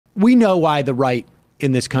we know why the right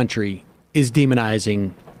in this country is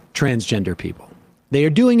demonizing transgender people. They are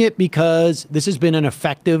doing it because this has been an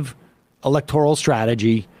effective electoral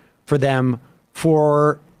strategy for them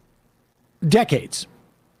for decades.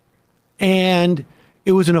 And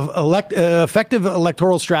it was an effective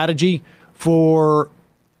electoral strategy for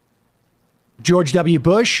George W.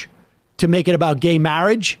 Bush to make it about gay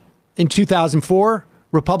marriage in 2004.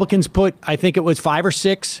 Republicans put, I think it was 5 or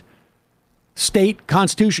 6 state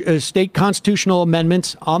constitutional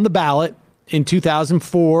amendments on the ballot in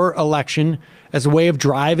 2004 election as a way of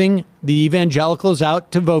driving the evangelicals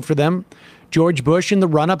out to vote for them. George Bush, in the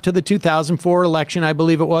run-up to the 2004 election, I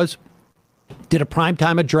believe it was, did a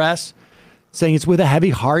primetime address saying it's with a heavy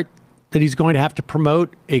heart that he's going to have to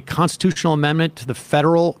promote a constitutional amendment to the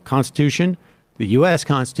federal constitution, the U.S.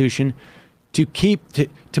 Constitution, to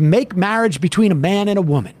make marriage between a man and a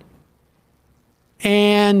woman.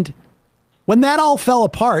 And when that all fell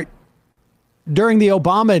apart during the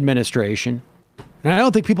Obama administration, and I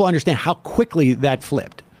don't think people understand how quickly that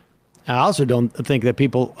flipped. I also don't think that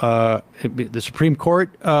people, the Supreme Court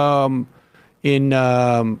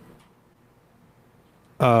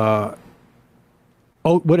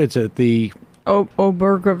what is it? The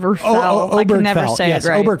Obergefell. I can never say it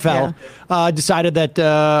right. Obergefell decided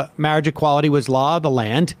that marriage equality was law of the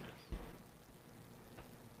land.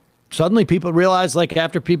 Suddenly people realized, like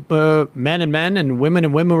after people, men and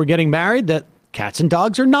women were getting married, that cats and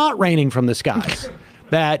dogs are not raining from the skies.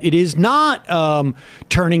 That it is not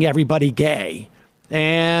turning everybody gay.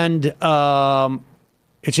 And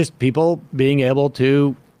it's just people being able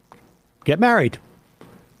to get married.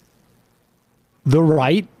 The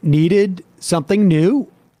right needed something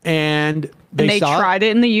new, and they tried it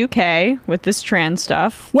in the UK with this trans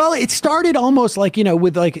stuff. Well, it started almost like,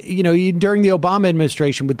 with during the Obama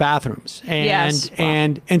administration with bathrooms. And, yes.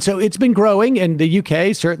 And so it's been growing, and the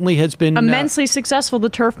UK certainly has been immensely successful. The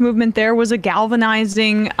TERF movement there was a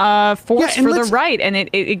galvanizing force for the right, and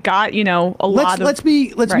it got, a lot of...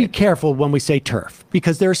 Let's be careful when we say TERF,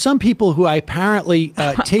 because there are some people who apparently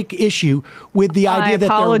take issue with the idea that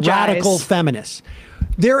they're radical feminists.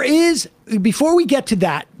 There is, before we get to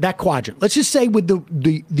that quadrant, let's just say with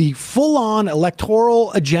the full-on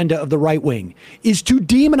electoral agenda of the right wing is to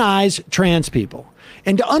demonize trans people,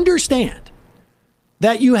 and to understand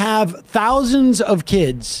that you have thousands of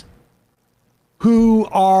kids who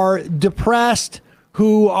are depressed,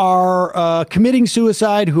 who are committing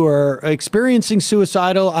suicide, who are experiencing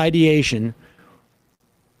suicidal ideation,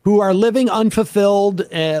 who are living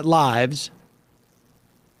unfulfilled lives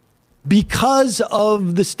because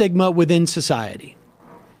of the stigma within society.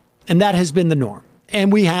 And that has been the norm.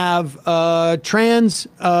 And we have trans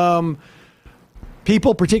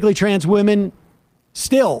people, particularly trans women,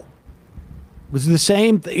 still was the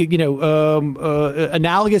same,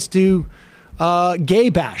 analogous to gay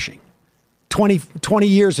bashing 20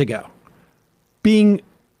 years ago, being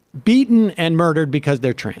beaten and murdered because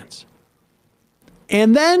they're trans.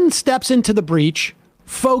 And then steps into the breach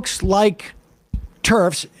folks like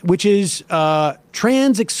TERFs, which is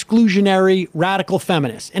trans exclusionary radical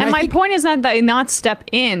feminists. And my point is that they not step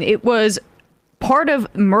in. It was part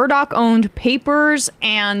of Murdoch-owned papers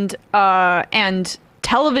and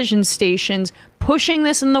television stations pushing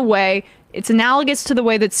this in the way. It's analogous to the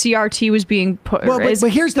way that CRT was being put. Well,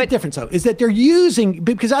 but here's the difference, though, is that they're using,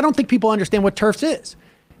 because I don't think people understand what TERFs is.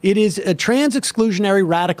 It is a trans exclusionary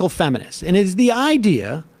radical feminist. And it is the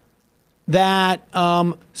idea that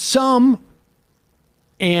some...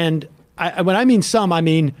 And when I mean some, I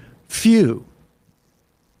mean few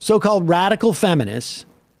so-called radical feminists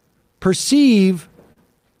perceive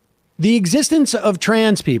the existence of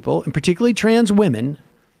trans people, and particularly trans women,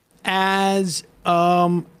 as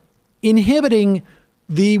inhibiting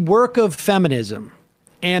the work of feminism,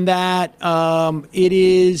 and that and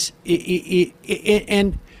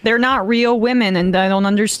they're not real women, and they don't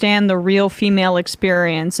understand the real female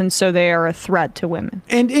experience, and so they are a threat to women.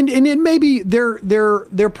 And it may be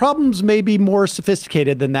their problems may be more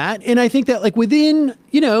sophisticated than that. And I think that, like, within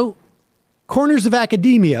corners of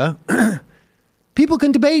academia, people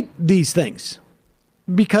can debate these things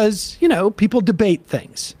because people debate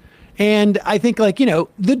things. And I think,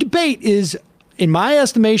 the debate is, in my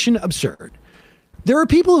estimation, absurd. There are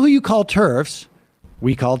people who you call TERFs,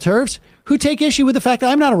 we call TERFs, who take issue with the fact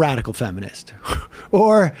that I'm not a radical feminist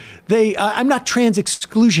or I'm not trans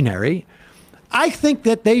exclusionary. I think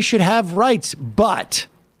that they should have rights, but,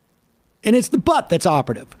 and it's the but that's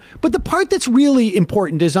operative. But the part that's really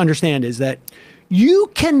important to understand is that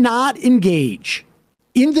you cannot engage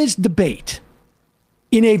in this debate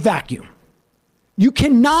in a vacuum. You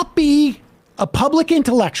cannot be a public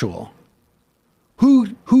intellectual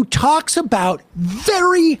who talks about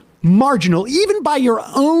very marginal, even by your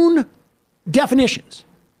own definitions,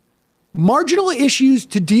 marginal issues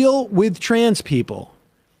to deal with trans people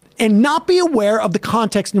and not be aware of the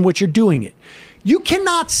context in which you're doing it. You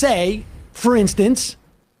cannot say, for instance,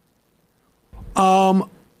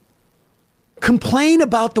 complain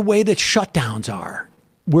about the way that shutdowns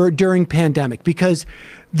were during pandemic, because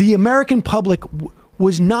the American public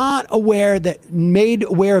was not made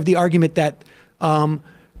aware of the argument that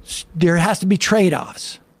there has to be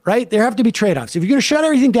trade-offs, right? There have to be trade-offs. If you're going to shut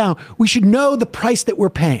everything down, we should know the price that we're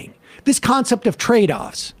paying. This concept of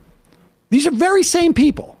trade-offs. These are very same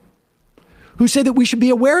people who say that we should be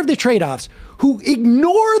aware of the trade-offs, who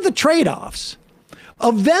ignore the trade-offs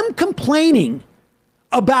of them complaining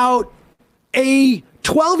about a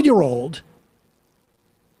 12-year-old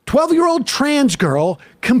trans girl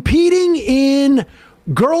competing in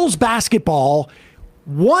girls basketball,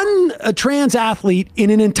 a trans athlete in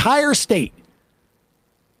an entire state.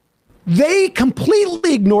 They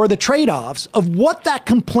completely ignore the trade-offs of what that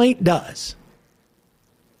complaint does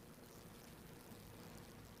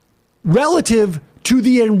relative to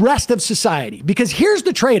the rest of society. Because here's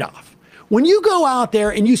the trade-off. When you go out there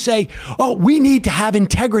and you say, oh, we need to have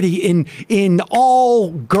integrity in all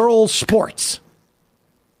girls sports.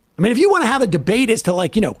 I mean, if you want to have a debate as to the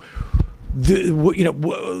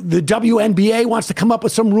WNBA wants to come up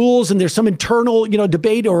with some rules and there's some internal,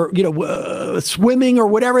 debate or, swimming or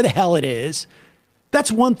whatever the hell it is,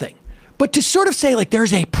 that's one thing. But to sort of say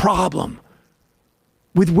there's a problem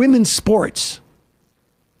with women's sports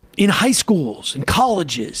in high schools and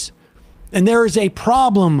colleges, and there is a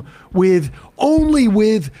problem with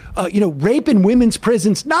rape in women's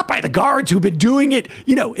prisons, not by the guards who've been doing it,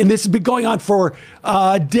 and this has been going on for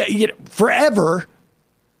forever.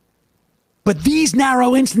 But these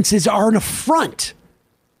narrow instances are an affront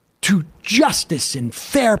to justice and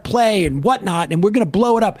fair play and whatnot, and we're going to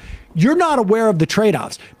blow it up. You're not aware of the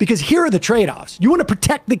trade-offs, because here are the trade-offs. You want to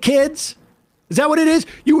protect the kids? Is that what it is?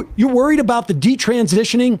 You're worried about the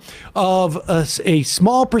detransitioning of a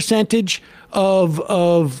small percentage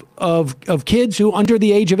of kids who under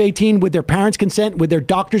the age of 18 with their parents' consent, with their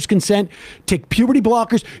doctor's consent, take puberty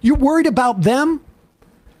blockers. You're worried about them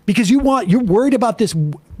because you're worried about this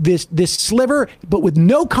sliver, but with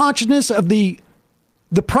no consciousness of the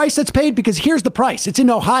price that's paid, because here's the price. It's in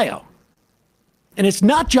Ohio. And it's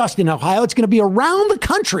not just in Ohio. It's going to be around the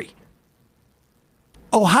country.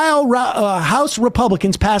 Ohio House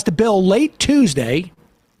Republicans passed a bill late Tuesday.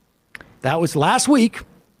 That was last week.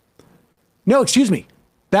 No, excuse me.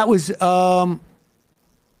 That was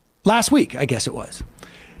last week, I guess it was.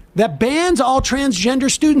 That bans all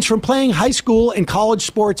transgender students from playing high school and college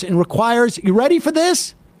sports and requires, you ready for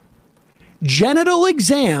this? Genital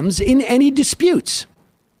exams in any disputes.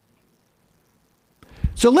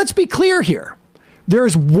 So let's be clear here.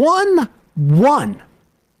 There's one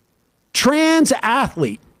trans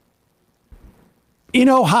athlete in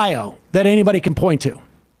Ohio that anybody can point to.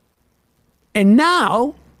 And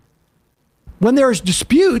now, when there's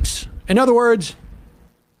disputes, in other words,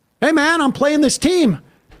 hey man, I'm playing this team.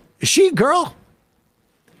 Is she a girl?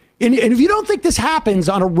 And if you don't think this happens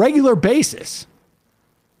on a regular basis,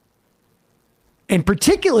 and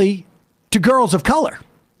particularly to girls of color,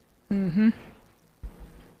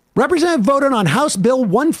 Representative voted on House Bill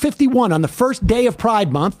 151 on the first day of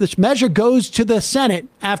Pride Month. This measure goes to the Senate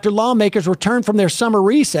after lawmakers return from their summer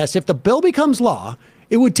recess. If the bill becomes law,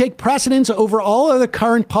 it would take precedence over all other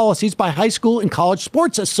current policies by high school and college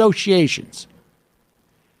sports associations.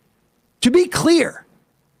 To be clear,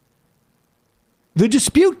 the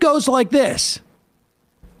dispute goes like this.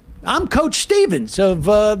 I'm Coach Stevens of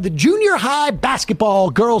the junior high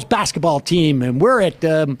girls basketball team, and we're at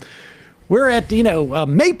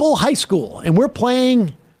Maple High School, and we're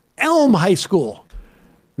playing Elm High School.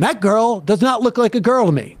 And that girl does not look like a girl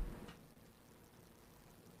to me.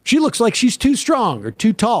 She looks like she's too strong or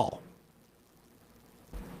too tall.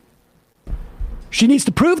 She needs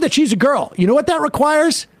to prove that she's a girl. You know what that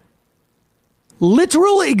requires?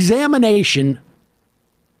 Literal examination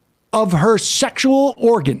of her sexual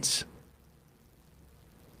organs.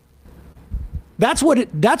 That's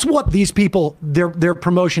what these people, their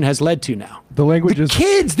promotion has led to now. The language is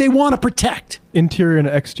kids they want to protect. Interior and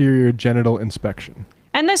exterior genital inspection.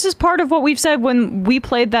 And this is part of what we've said when we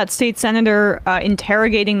played that state senator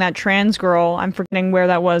interrogating that trans girl. I'm forgetting where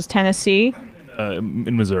that was. Tennessee?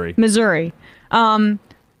 In Missouri. Missouri.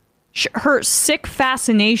 Her sick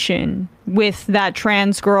fascination with that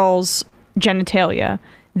trans girl's genitalia.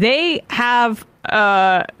 They have,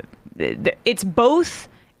 it's both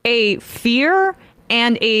a fear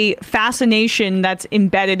and a fascination that's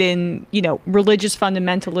embedded in, religious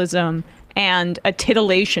fundamentalism and a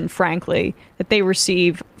titillation, frankly, that they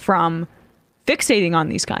receive from fixating on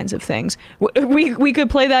these kinds of things. We could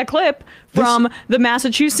play that clip from the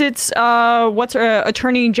Massachusetts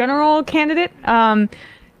Attorney General candidate.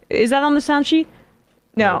 Is that on the sound sheet?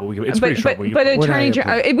 No, it's pretty short. But Attorney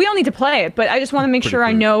General, we don't need to play it. But I just want to make sure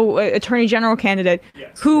I know Attorney General candidate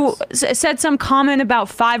who said some comment about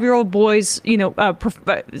 5-year-old boys, filleting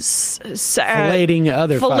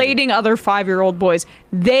other 5-year-old boys.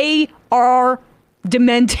 They are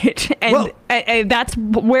demented, and that's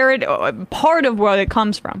where part of where it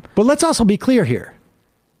comes from. But let's also be clear here.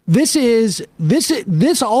 This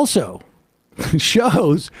also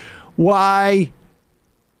shows why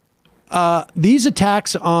these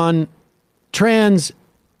attacks on trans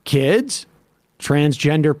kids,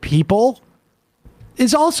 transgender people,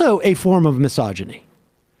 is also a form of misogyny.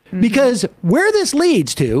 Because where this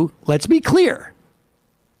leads to, let's be clear,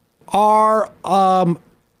 are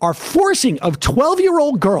forcing of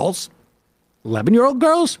 12-year-old girls, 11-year-old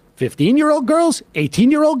girls, 15-year-old girls,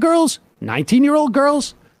 18-year-old girls, 19-year-old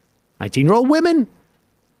girls, 19-year-old women.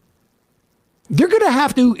 They're going to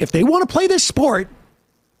have to, if they want to play this sport,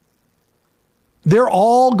 they're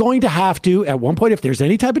all going to have to, at one point, if there's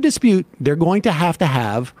any type of dispute, they're going to have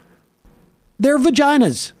their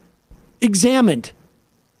vaginas examined,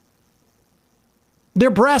 their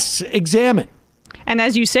breasts examined. And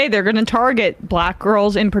as you say, they're going to target black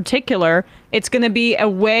girls in particular. It's going to be a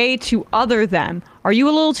way to other them. Are you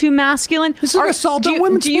a little too masculine? This is an assault on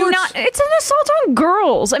women's sports. It's an assault on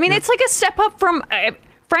girls. I mean, it's like a step up from...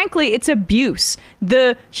 frankly, it's abuse.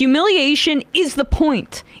 The humiliation is the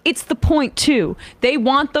point. It's the point, too. They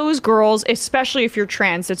want those girls, especially if you're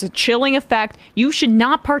trans. It's a chilling effect. You should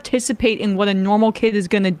not participate in what a normal kid is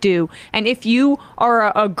going to do. And if you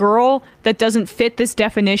are a girl that doesn't fit this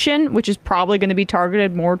definition, which is probably going to be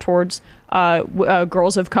targeted more towards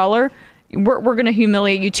girls of color, we're going to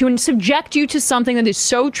humiliate you, too, and subject you to something that is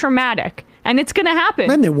so traumatic. And it's going to happen.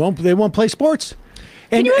 And they won't play sports.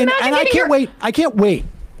 And I can't wait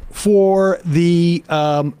for the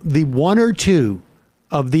one or two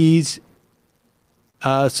of these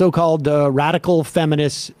so-called radical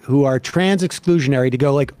feminists who are trans exclusionary to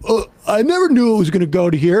go like, oh, I never knew it was going to go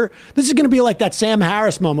to here. This is going to be like that Sam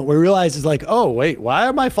Harris moment where we realize it's like, oh, wait, why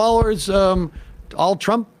are my followers all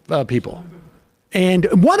Trump people? And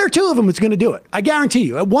one or two of them is going to do it. I guarantee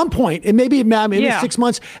you. At one point, and maybe 6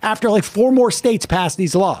 months after like 4 more states pass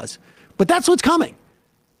these laws. But that's what's coming.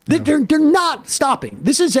 They're not stopping.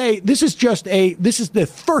 This is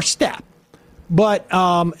the first step. But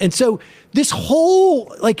and so this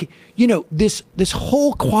whole this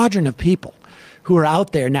whole quadrant of people who are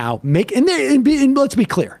out there now and let's be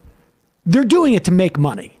clear, they're doing it to make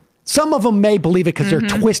money. Some of them may believe it because they're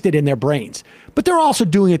twisted in their brains, but they're also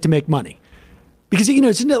doing it to make money because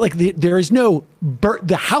it's not like there is no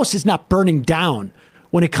the house is not burning down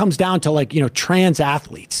when it comes down to trans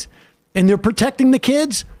athletes, and they're protecting the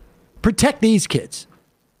kids. Protect these kids.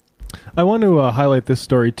 I want to highlight this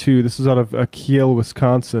story, too. This is out of Kiel,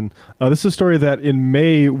 Wisconsin. This is a story that in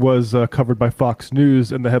May was covered by Fox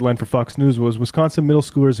News, and the headline for Fox News was, Wisconsin middle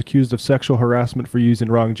schoolers accused of sexual harassment for using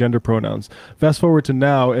wrong gender pronouns. Fast forward to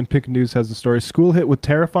now, and Pink News has the story, school hit with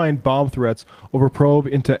terrifying bomb threats over probe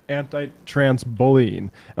into anti-trans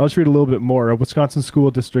bullying. And let's read a little bit more. A Wisconsin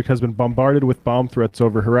school district has been bombarded with bomb threats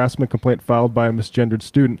over harassment complaint filed by a misgendered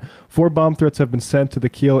student. 4 bomb threats have been sent to the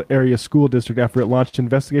Kiel area school district after it launched an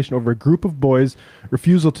investigation over a group of boys'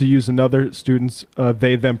 refusal to use another student's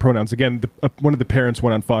they-them pronouns. Again, one of the parents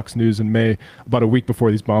went on Fox News in May, about a week before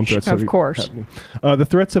these bomb threats of course. happening. The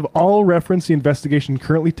threats have all referenced the investigation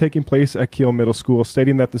currently taking place at Kiel Middle School,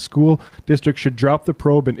 stating that the school district should drop the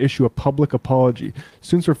probe and issue a public apology.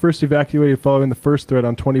 Students were first evacuated following the first threat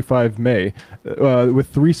on 25 May, with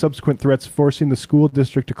 3 subsequent threats forcing the school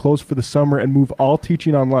district to close for the summer and move all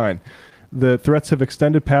teaching online. The threats have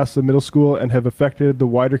extended past the middle school and have affected the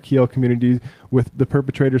wider Kiel community, with the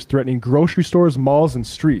perpetrators threatening grocery stores, malls, and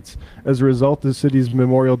streets. As a result, the city's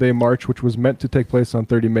Memorial Day March, which was meant to take place on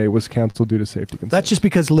 30 May, was canceled due to safety concerns. That's just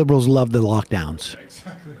because liberals love the lockdowns.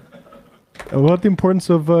 Exactly. About the importance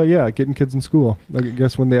of getting kids in school. I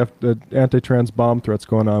guess when they have anti-trans bomb threats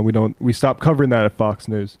going on, we stop covering that at Fox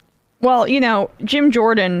News. Well, Jim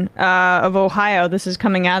Jordan of Ohio, this is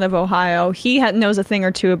coming out of Ohio, he knows a thing or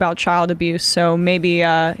two about child abuse, so maybe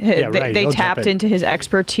they tapped into his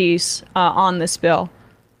expertise on this bill.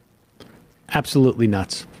 Absolutely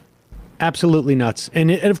nuts. Absolutely nuts. And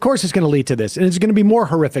of course it's going to lead to this, and it's going to be more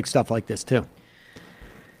horrific stuff like this, too.